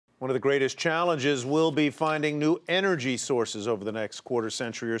One of the greatest challenges will be finding new energy sources over the next quarter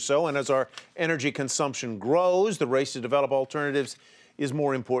century or so. And as our energy consumption grows, the race to develop alternatives is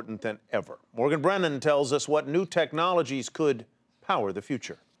more important than ever. Morgan Brennan tells us what new technologies could power the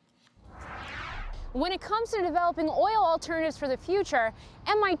future. When it comes to developing oil alternatives for the future,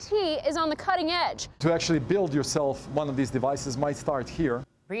 MIT is on the cutting edge. To actually build yourself one of these devices might start here.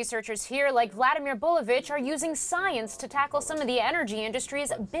 Researchers here, like Vladimir Bulovich, are using science to tackle some of the energy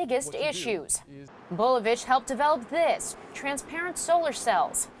industry's biggest issues. Bulovich helped develop this, transparent solar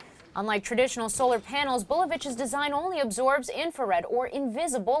cells. Unlike traditional solar panels, Bulovich's design only absorbs infrared or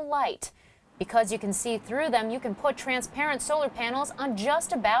invisible light. Because you can see through them, you can put transparent solar panels on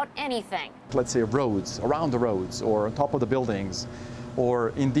just about anything. Let's say roads, around the roads, or on top of the buildings, or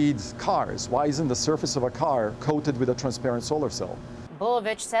indeed cars. Why isn't the surface of a car coated with a transparent solar cell?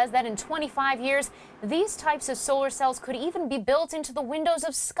 Bulovich says that in 25 years, these types of solar cells could even be built into the windows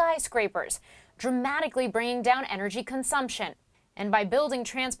of skyscrapers, dramatically bringing down energy consumption. And by building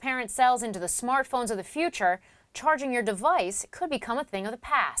transparent cells into the smartphones of the future, charging your device could become a thing of the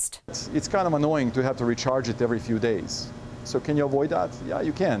past. It's kind of annoying to have to recharge it every few days. So can you avoid that? Yeah,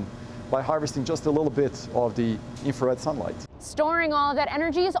 you can, by harvesting just a little bit of the infrared sunlight. Storing all of that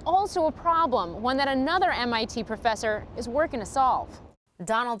energy is also a problem, one that another MIT professor is working to solve.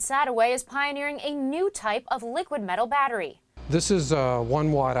 Donald Sadoway is pioneering a new type of liquid metal battery. This is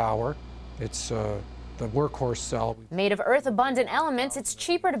 1 watt hour. It's the workhorse cell. Made of earth-abundant elements, it's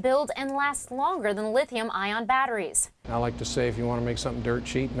cheaper to build and lasts longer than lithium-ion batteries. I like to say if you want to make something dirt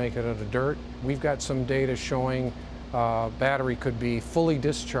cheap, make it out of dirt. We've got some data showing battery could be fully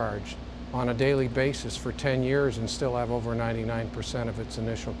discharged on a daily basis for 10 years and still have over 99% of its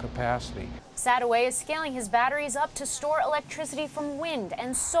initial capacity. Sadoway is scaling his batteries up to store electricity from wind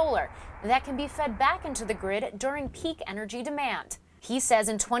and solar that can be fed back into the grid during peak energy demand. He says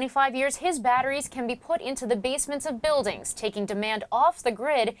in 25 years, his batteries can be put into the basements of buildings, taking demand off the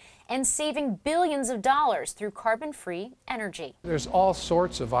grid and saving billions of dollars through carbon-free energy. There's all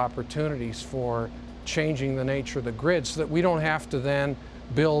sorts of opportunities for changing the nature of the grid so that we don't have to then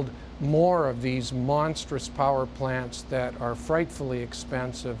build more of these monstrous power plants that are frightfully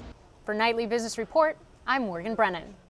expensive. For Nightly Business Report, I'm Morgan Brennan.